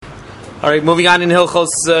All right, moving on in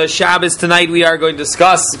Hilchos Shabbos tonight, we are going to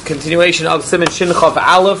discuss continuation of Siman Shin Chaf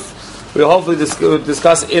Aleph. We will hopefully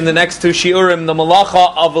discuss in the next two shiurim the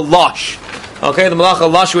malacha of Lush. Okay, the malacha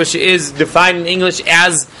of Lush, which is defined in English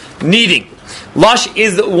as kneading. Lush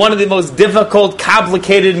is one of the most difficult,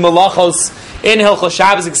 complicated malachos in Hilchos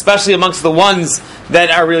Shabbos, especially amongst the ones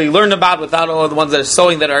that are really learned about, without all the ones that are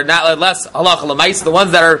sewing that are not less halacha l'maisa. The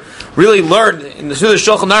ones that are really learned in the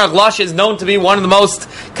Shulchan Aruch, Lush is known to be one of the most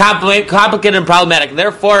complicated and problematic. And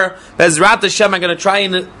therefore, Bezrat Hashem, I'm going to try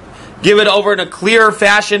and give it over in a clear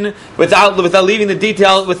fashion without leaving the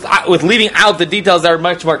details, with leaving out the details that are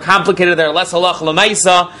much more complicated, that are less halacha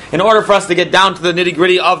l'maisa, in order for us to get down to the nitty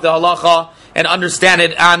gritty of the halacha and understand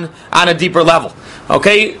it on a deeper level.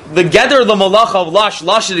 Okay, the malacha of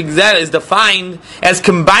Lush is defined as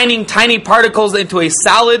combining tiny particles into a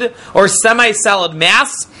solid or semi-solid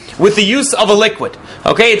mass with the use of a liquid.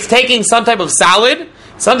 Okay, it's taking some type of solid,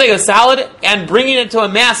 and bringing it to a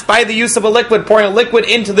mass by the use of a liquid, pouring a liquid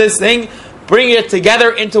into this thing, bringing it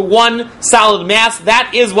together into one solid mass.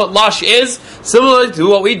 That is what Lush is, similar to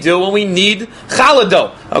what we do when we knead challah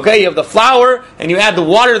dough. Okay, you have the flour, and you add the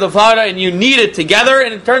water to the flour, and you knead it together,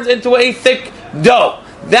 and it turns into a thick dough.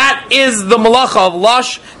 That is the malacha of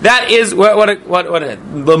Lush. That is what the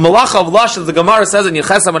malacha of Lush, as the Gemara says in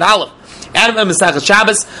Yeches Amud Aleph, and Masechet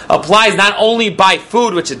Shabbos, applies not only by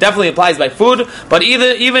food, which it definitely applies by food, but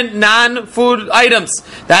even non-food items.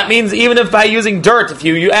 That means even if by using dirt, if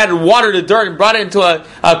you added water to dirt and brought it into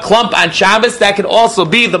a clump on Shabbos, that could also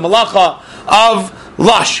be the malacha of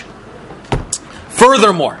Lush.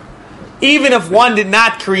 Furthermore, even if one did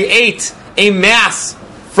not create a mass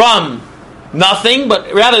from nothing,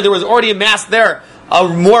 but rather there was already a mass there, a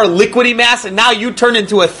more liquidy mass, and now you turn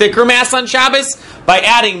into a thicker mass on Shabbos by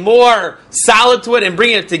adding more solid to it and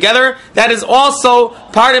bringing it together, that is also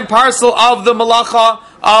part and parcel of the malacha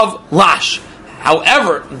of Lush.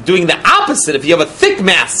 However, doing the opposite, if you have a thick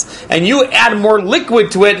mass and you add more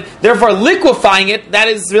liquid to it, therefore liquefying it, that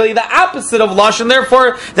is really the opposite of Lush, and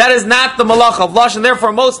therefore that is not the malacha of Lush, and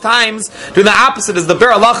therefore most times doing the opposite, as the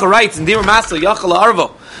Ber Halacha writes in Dimar Masel Yachal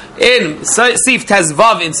Arvo, in Sif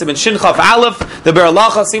Tezvav in Siman Shin Chaf Aleph, the Ber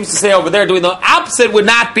Halacha seems to say over there, doing the opposite would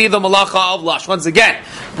not be the malacha of Lush. Once again,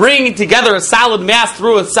 bringing together a solid mass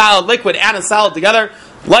through a solid liquid and a solid together,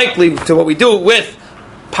 likely to what we do with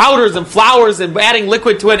powders and flours and adding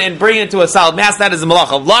liquid to it and bringing it to a solid mass, that is the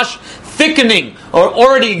malacha of Lush. Thickening or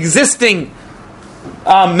already existing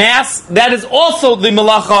mass, that is also the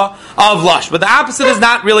malacha of Lush. But the opposite is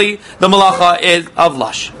not really the malacha of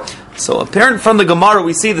Lush. So apparent from the Gemara,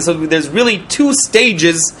 we see this. So there's really two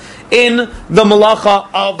stages in the malacha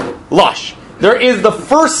of Lush. There is the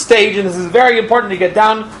first stage, and this is very important to get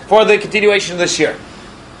down for the continuation of this year.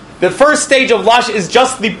 The first stage of Lush is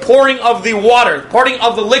just the pouring of the water, pouring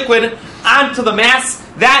of the liquid onto the mass.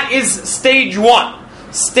 That is stage one.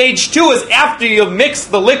 Stage two is after you have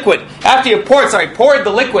mixed the liquid, after you poured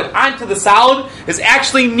the liquid onto the solid, is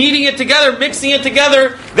actually kneading it together, mixing it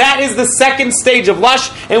together. That is the second stage of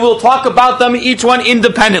Lush, and we'll talk about them each one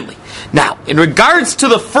independently. Now, in regards to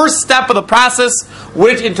the first step of the process,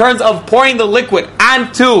 which in terms of pouring the liquid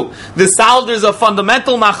onto the solid, there's a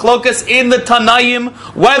fundamental machlokas in the Tanaim,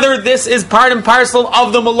 whether this is part and parcel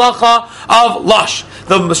of the malacha of Lush.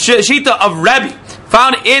 The Shita of Rebbe,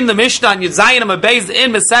 found in the Mishnah on Yudzayin Amabez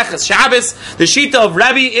in Masechet Shabbos, the Shita of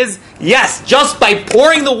Rebbe is, yes, just by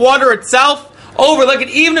pouring the water itself over liquid,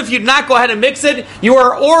 even if you did not go ahead and mix it, you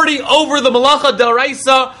are already over the malacha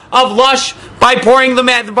d'oraisa of Lush by pouring the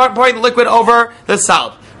liquid over the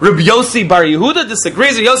solid. Rabbi Yossi Bar Yehuda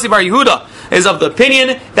disagrees. Rabbi Yossi Bar Yehuda is of the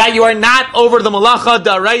opinion that you are not over the malacha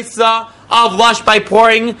d'oraisa of Lush by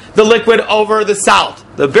pouring the liquid over the solid.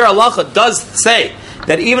 The Ber Halacha does say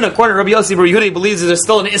that even according to Rabbi Yossi Bar Yehuda, he believes there's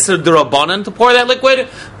still an Isser D'Rabbanan to pour that liquid.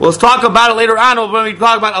 We'll talk about it later on when we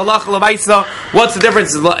talk about halacha l'maisa. What's the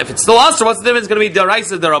difference? If it's still Asr, what's the difference? It's going to be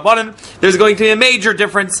D'Oraisa D'Rabbanan. There's going to be a major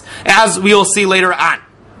difference, as we will see later on.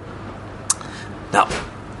 Now,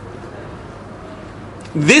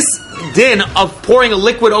 this din of pouring a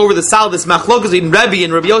liquid over the solid, this machlokas in Rebbe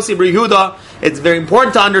and Rabbi Yossi Bar Yehuda, it's very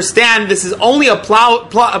important to understand this is only applied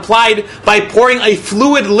by pouring a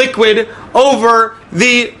fluid liquid over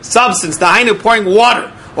the substance. The hainu, pouring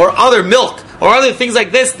water or other milk or other things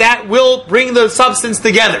like this, that will bring the substance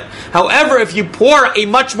together. However, if you pour a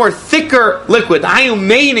much more thicker liquid, the hainu,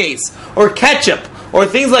 mayonnaise or ketchup or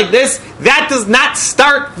things like this, that does not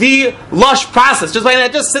start the Lush process. Just like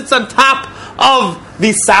that, just sits on top of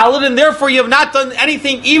the salad, and therefore you have not done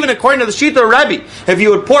anything even according to the Shita or Rebbe. If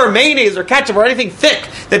you would pour mayonnaise or ketchup or anything thick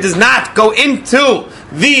that does not go into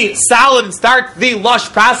the salad and start the lush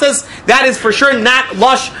process, that is for sure not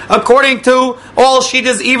lush according to all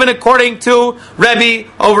Shitas, even according to Rebbe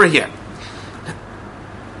over here.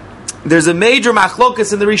 There's a major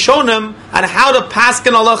machlokas in the Rishonim on how to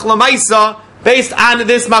paskin alach l'maisa based on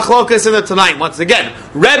this machlokas in the Tanaim. Once again,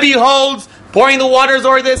 Rebbe holds pouring the waters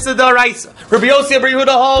or the Issa D'Oraisa. Rabbi Yossi Bar Yehuda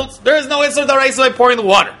holds there is no Issa D'Oraisa by pouring the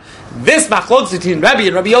water. This machlokas between Rebbe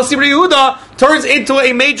and Rabbi Yossi Bar Yehuda turns into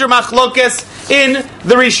a major machlokas in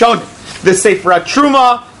the Rishonim. The Sefer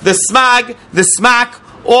Truma, the Smag, the Smak,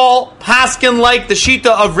 all paskin like the Shita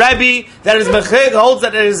of Rebbe that is holds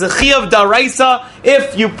that it is a Chiyav D'Oraisa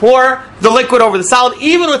if you pour the liquid over the salad,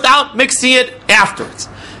 even without mixing it afterwards.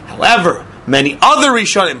 However, many other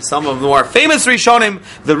Rishonim, some of the more famous Rishonim,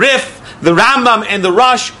 the Rif, the Rambam, and the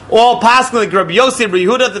Rush, all paskin like Rabbi Yossi and Rabbi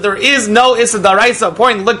Yehuda that there is no Issa D'Oraisa of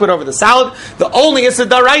pouring the liquid over the salad. The only Issa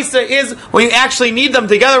D'Oraisa is when you actually need them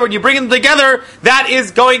together, when you bring them together, that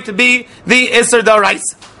is going to be the Issa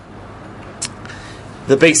D'Oraisa.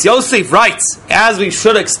 The Beis Yosef writes, as we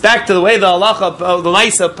should expect to the way the halacha of the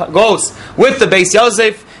Maisa goes with the Beis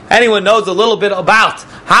Yosef, anyone knows a little bit about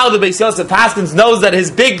how the Beis Yosef Paskins knows that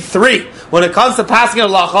his big three, when it comes to Paskin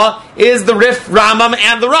halacha, is the Rif, Rambam,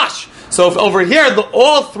 and the Rush. So if over here,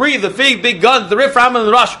 all three, the big guns, the Rif, Rambam, and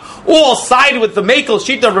the Rush, all side with the Mekel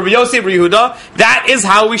Shita of Rabbi Yossi Bar Yehuda, that is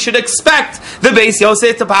how we should expect the Beis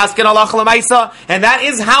Yosef to paskin halacha l'maisa, and that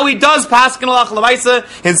is how he does paskin halacha l'maisa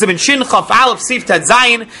in Siman Shin Chaf Aleph Sif Tet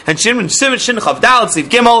Zayin and Siman Shin Chaf Dalet Sif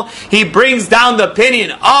Gimel. He brings down the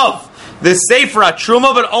opinion of the Sefer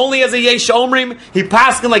Truma, but only as a Yesh Omrim. He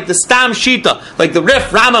paskin like the Stam Shita, like the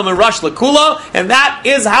Rif, Rambam, and Rush Lakula, and that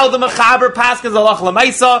is how the Mechaber paskins halacha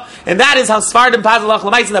l'maisa, and that is how Sfardim paskin halacha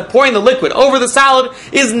l'maisa, that pouring the liquid over the salad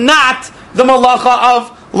is not the malacha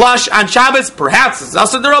of Lush on Shabbos. Perhaps it's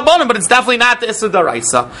Asa D'Rabbanan, but it's definitely not the Issa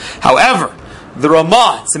D'Oraisa. However, the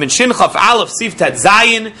Ramah, Siman Shin Chaf Aleph Sif Tet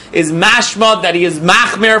Zayin, is mashma that he is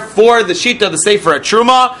machmer for the Shita of the Sefer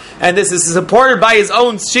Truma, and this is supported by his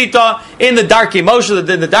own Shita in the Darkei Moshe,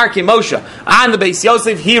 on the Beis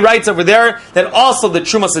Yosef. He writes over there that also the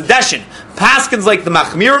Truma Sedeshin paskins like the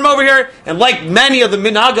Machmirim over here, and like many of the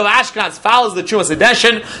Minhag of Ashkenaz follows the Truma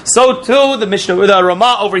Sedeshin, so too the Mishnah, the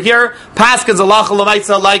Ramah over here paskins halacha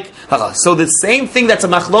l'maisa like so the same thing that's a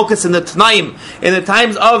machlokas in the Tanaim, in the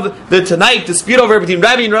times of the Tanait dispute over between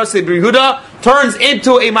Rabbi and Rabbi Yehuda, turns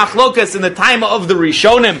into a machlokas in the time of the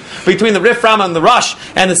Rishonim between the Rif, Rambam, and the Rush,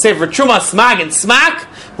 and the Sefer Truma, Smag, and Smak,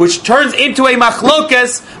 which turns into a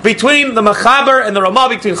machlokas between the Mechaber and the Ramah,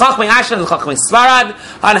 between Chachmei Ashkenaz and Chachmei Sfarad,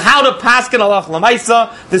 on how to paskin halacha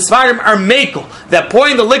l'maisa. The Sfaradim are mekel that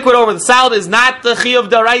pouring the liquid over the salad is not the Chiyav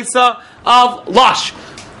D'Oraisa of Lush.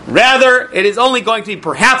 Rather, it is only going to be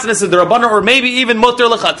perhaps an Issa D'Rabbanan, or maybe even Mutter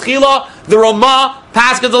L'Chatchila. The Ramah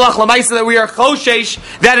paskins halacha l'maisa that we are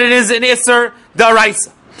choshesh that it is an Issa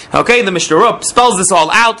D'Oraisa. Okay, the Mishnah Rup spells this all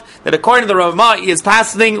out, that according to the Ramah, he is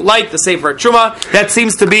passing like the Sefer Truma. That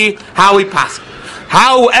seems to be how he passes.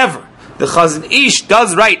 However, the Chazon Ish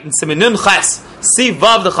does write in Siman Nun Ches Siv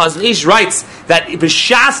Vav. The Chazon Ish writes that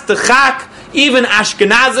b'shas techak, even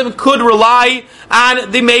Ashkenazim could rely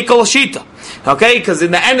on the Mekel Shita. Okay, because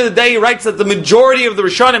in the end of the day, he writes that the majority of the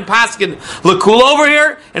Rishonim paskin Lakul over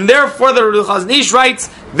here, and therefore the Chazon Ish writes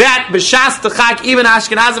that b'shas techak, even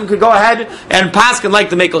Ashkenazim could go ahead and paskin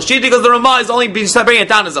like the Mekel Shita, because the Ramah is only bringing it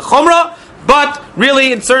down as a Chumrah, but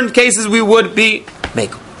really in certain cases we would be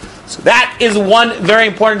Mekel. So that is one very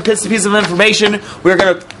important piece of information. We're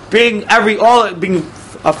going to bring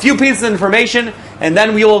a few pieces of information, and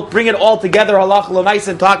then we will bring it all together, halacha l'maisa,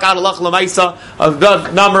 and talk out halacha l'maisa of the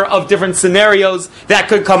number of different scenarios that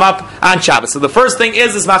could come up on Shabbos. So the first thing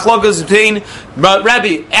is this machlokas between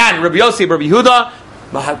Rabbi and Rabbi Yossi, Rabbi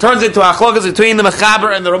Yehuda, turns into machlokas between the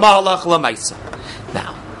Mechaber and the Ramah halacha l'maisa.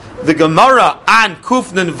 Now, the Gemara on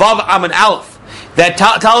Kuf Nun Vav Amun Aleph that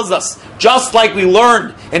tells us, just like we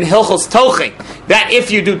learned in Hilchos Tochein, that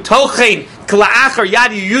if you do Tochein Kla'achar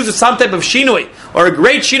Yad, you use some type of shinui, or a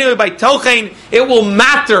great shinui by Tochein, it will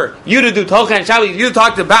matter you to do Tochein Shabbos. You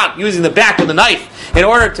talked about using the back of the knife in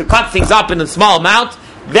order to cut things up in a small amount.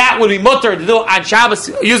 That would be mutter to do on Shabbos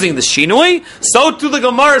using the shinui. So too the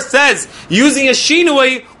Gemara says, using a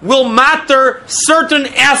shinui will matter certain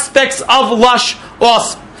aspects of Lush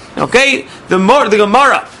also. Okay? The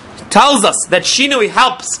Gemara tells us that shinui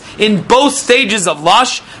helps in both stages of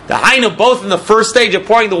Lush, the hainu, both in the first stage of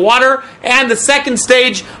pouring the water and the second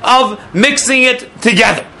stage of mixing it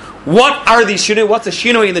together. What are these shinui? What's a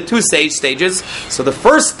shinui in the two stages? So the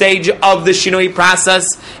first stage of the shinui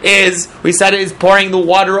process is, we said, is pouring the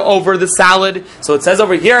water over the salad. So it says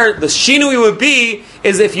over here, the shinui would be,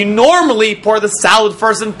 is if you normally pour the salad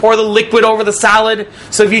first and pour the liquid over the salad.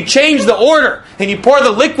 So if you change the order and you pour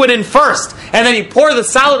the liquid in first and then you pour the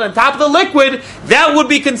salad on top of the liquid, that would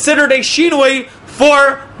be considered a shinui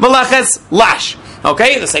for Melaches Lash.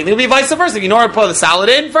 Okay, the same thing would be vice versa. If you normally pour the salad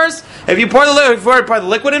in first, if you pour the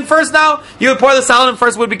liquid in first now, you would pour the salad in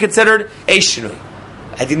first, would be considered a shinui.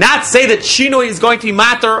 I did not say that shinui is going to be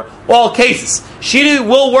matter all cases. Shinui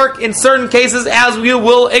will work in certain cases, as we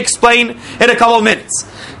will explain in a couple of minutes.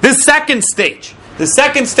 The second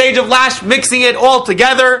stage of Lash, mixing it all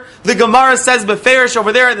together, the Gemara says beferish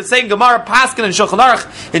over there in the same Gemara, Paskin and Shulchan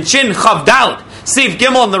Aruch in Shin Chav Daled, Sif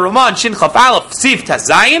Gimel and the Ramah, Shin Chav Aleph, Sif Tes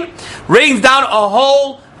Zayin, brings down a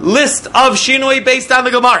whole list of shinui based on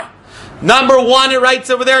the Gemara. Number one, it writes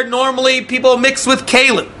over there, normally people mix with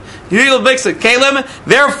kalim. People mix with kalim,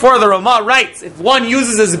 therefore the Ramah writes, if one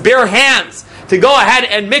uses his bare hands to go ahead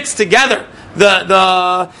and mix together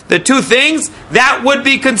the two things, that would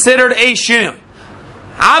be considered a shinui.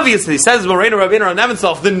 Obviously, says Moreno Rabbeinu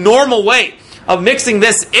Nevenself, the normal way of mixing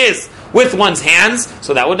this is with one's hands,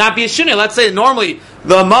 so that would not be a shinui. Let's say normally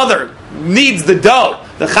the mother kneads the dough,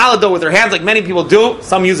 the challah dough with her hands, like many people do.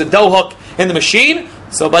 Some use a dough hook in the machine.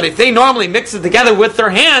 So, but if they normally mix it together with their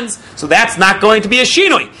hands, so that's not going to be a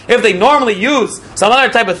shinui. If they normally use some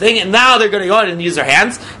other type of thing, and now they're going to go ahead and use their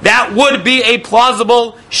hands, that would be a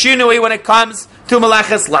plausible shinui when it comes to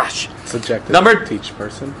Melaches Lash. Subjective to each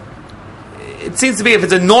person. It seems to be, if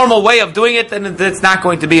it's a normal way of doing it, then it's not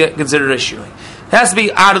going to be considered a shinui. It has to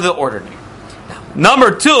be out of the ordinary. Now,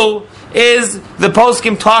 number two is the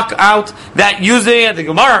poskim talk out that using it, the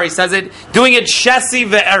Gemara, he says it, doing it shesi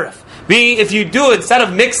ve'eref. Meaning, if you do it, instead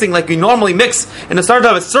of mixing like you normally mix in a sort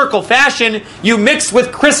of a circle fashion, you mix with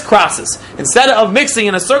crisscrosses. Instead of mixing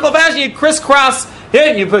in a circle fashion, you crisscross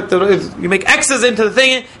it, you make X's into the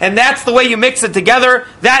thing, and that's the way you mix it together.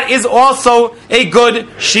 That is also a good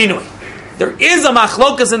shinui. There is a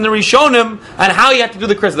machlokas in the Rishonim on how you have to do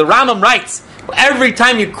the kriss. The Rambam writes, every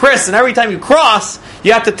time you kriss and every time you cross,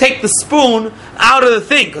 you have to take the spoon out of the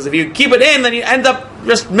thing, because if you keep it in, then you end up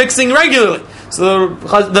just mixing regularly. So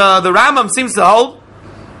the Rambam seems to hold.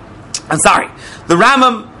 The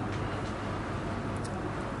Rambam,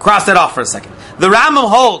 cross that off for a second. The Rambam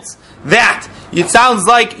holds that it sounds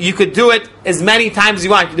like you could do it as many times as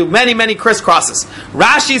you want. You can do many, many crisscrosses.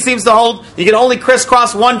 Rashi seems to hold you can only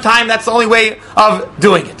crisscross one time. That's the only way of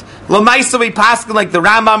doing it. L'maisa we paskin like the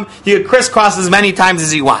Rambam, you can crisscross as many times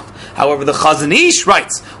as you want. However, the Chazon Ish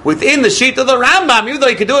writes, within the sheet of the Rambam, even though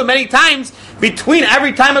you could do it many times, between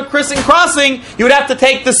every time of crossing, you would have to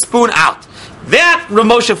take the spoon out. That Rav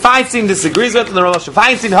Moshe Feinstein disagrees with, and the Rav Moshe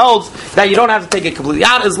Feinstein holds that you don't have to take it completely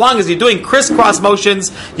out. As long as you're doing crisscross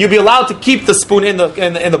motions, you'll be allowed to keep the spoon in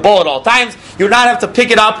the bowl at all times. You would not have to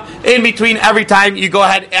pick it up in between every time you go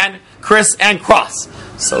ahead and criss and cross.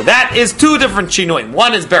 So that is two different shinui.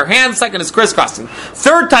 One is bare hands, second is crisscrossing.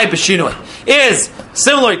 Third type of shinui is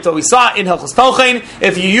similar to what we saw in Hilchos Tochein.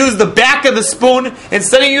 If you use the back of the spoon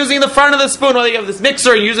instead of using the front of the spoon, whether you have this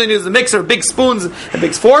mixer and usually use the mixer, big spoons and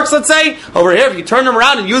big forks, let's say, over here, if you turn them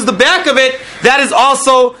around and use the back of it, that is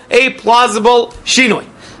also a plausible shinui.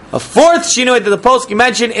 A fourth shinui that the poskim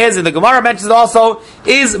mentioned is, and the Gemara mentions it also,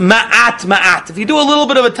 is ma'at. If you do a little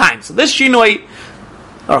bit of a time. So this shinui,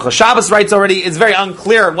 Aruch Shabbos writes already, it's very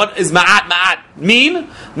unclear what is ma'at mean.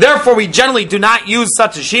 Therefore, we generally do not use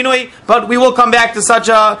such a shinui, but we will come back to such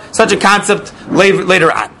a concept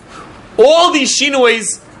later on. All these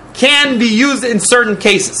shinuis can be used in certain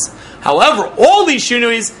cases. However, all these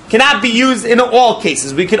shinuis cannot be used in all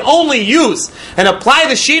cases. We can only use and apply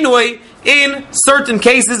the shinui in certain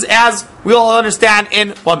cases, as we will understand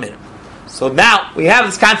in 1 minute. So now we have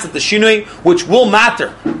this concept of shinui, which will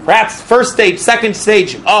matter, perhaps first stage, second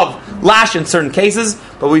stage of lash in certain cases.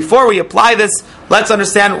 But before we apply this, let's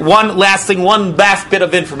understand one last bit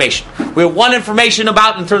of information. We have one information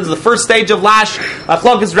about in terms of the first stage of lash,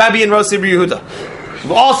 Achlokas Rabbi and Rosi Yehuda.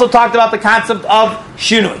 We've also talked about the concept of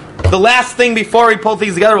shinui. The last thing before we pull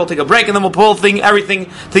things together, we'll take a break and then we'll pull everything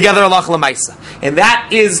together, halacha l'maisa. And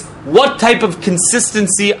that is, what type of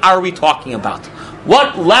consistency are we talking about?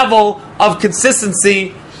 What level of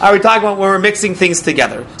consistency are we talking about when we're mixing things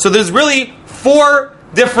together? So there's really 4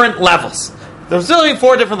 different levels.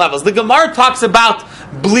 The Gemara talks about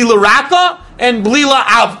blila raka and blila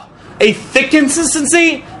ava. A thick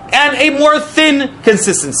consistency and a more thin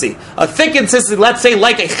consistency. A thick consistency, let's say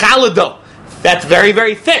like a challah dough. That's very,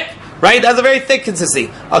 very thick, right? That's a very thick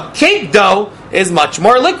consistency. A cake dough is much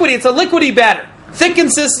more liquidy. It's a liquidy batter. thick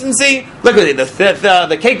consistency. Look at it.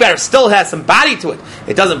 The cake batter still has some body to it.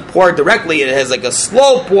 It doesn't pour directly. It has like a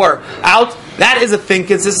slow pour out. That is a thin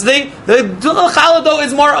consistency. The challah dough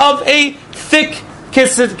is more of a thick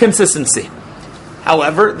consistency.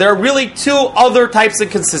 However, there are really two other types of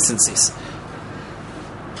consistencies.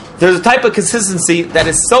 There's a type of consistency that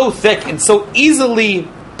is so thick and so easily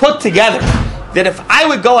put together that if I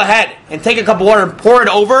would go ahead and take a cup of water and pour it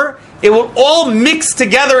over, it will all mix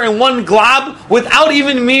together in one glob without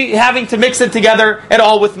even me having to mix it together at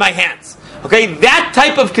all with my hands. Okay, that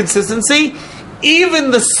type of consistency,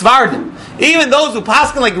 even the Svardim, even those who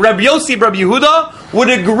paskin like Rabbi Yossi, Rabbi Yehuda, would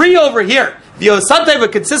agree over here. You have some type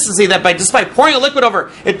of consistency that just by pouring a liquid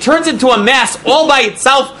over, it turns into a mass all by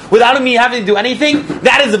itself without me having to do anything.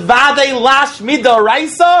 That is vadei lash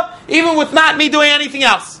midoraisa, even with not me doing anything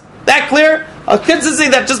else. That clear? A consistency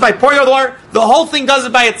that just by pouring out the water, the whole thing does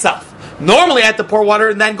it by itself. Normally I have to pour water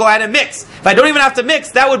and then go ahead and mix. If I don't even have to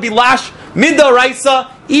mix, that would be lash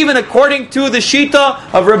midoraisa, even according to the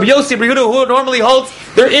shita of Rabbi Yossi Rabbi Yehuda, who normally holds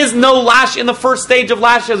there is no lash in the first stage of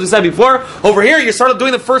lash, as we said before. Over here, you're sort of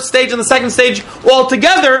doing the first stage and the second stage all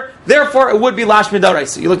together. Therefore, it would be lash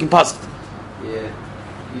midoraisa. You're looking puzzled. Yeah,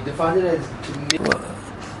 you defined it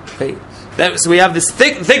as. Okay. So we have this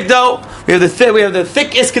thick dough. We have the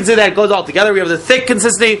thickest consistency that goes all together. We have the thick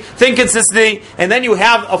consistency, thin consistency, and then you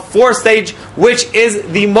have a fourth stage, which is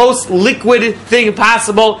the most liquid thing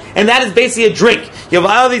possible, and that is basically a drink. You have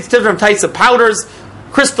all these different types of powders,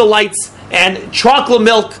 crystal lights, and chocolate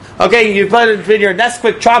milk. Okay, you put it in your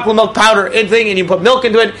Nesquik chocolate milk powder thing, and you put milk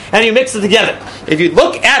into it, and you mix it together. If you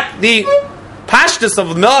look at the pashtus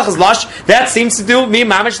of Melach's Lush, that seems to do me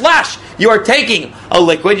mamish lash. You are taking a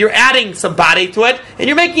liquid, you're adding some body to it, and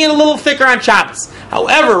you're making it a little thicker on Shabbos.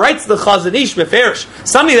 However, writes the Chazon Ish Meferish,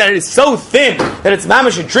 something that is so thin that it's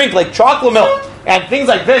mamish a drink like chocolate milk and things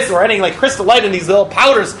like this, or adding like crystal light and these little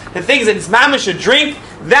powders and things, and it's mamish a drink.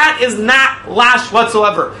 That is not lash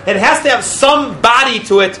whatsoever. It has to have some body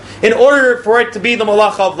to it in order for it to be the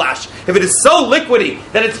malacha of lash. If it is so liquidy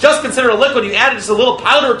that it's just considered a liquid, you add just a little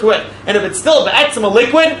powder to it, and if it's still a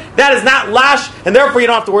liquid, that is not lash, and therefore you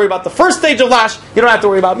don't have to worry about the first stage of lash, you don't have to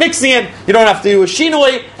worry about mixing it, you don't have to do a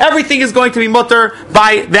shinoi, everything is going to be mutter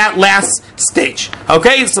by that last stage.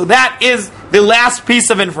 Okay, so that is the last piece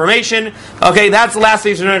of information. Okay, that's the last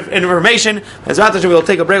piece of information. As we'll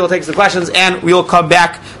take a break, we'll take some questions, and we'll come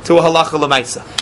back to a halacha l'maisa.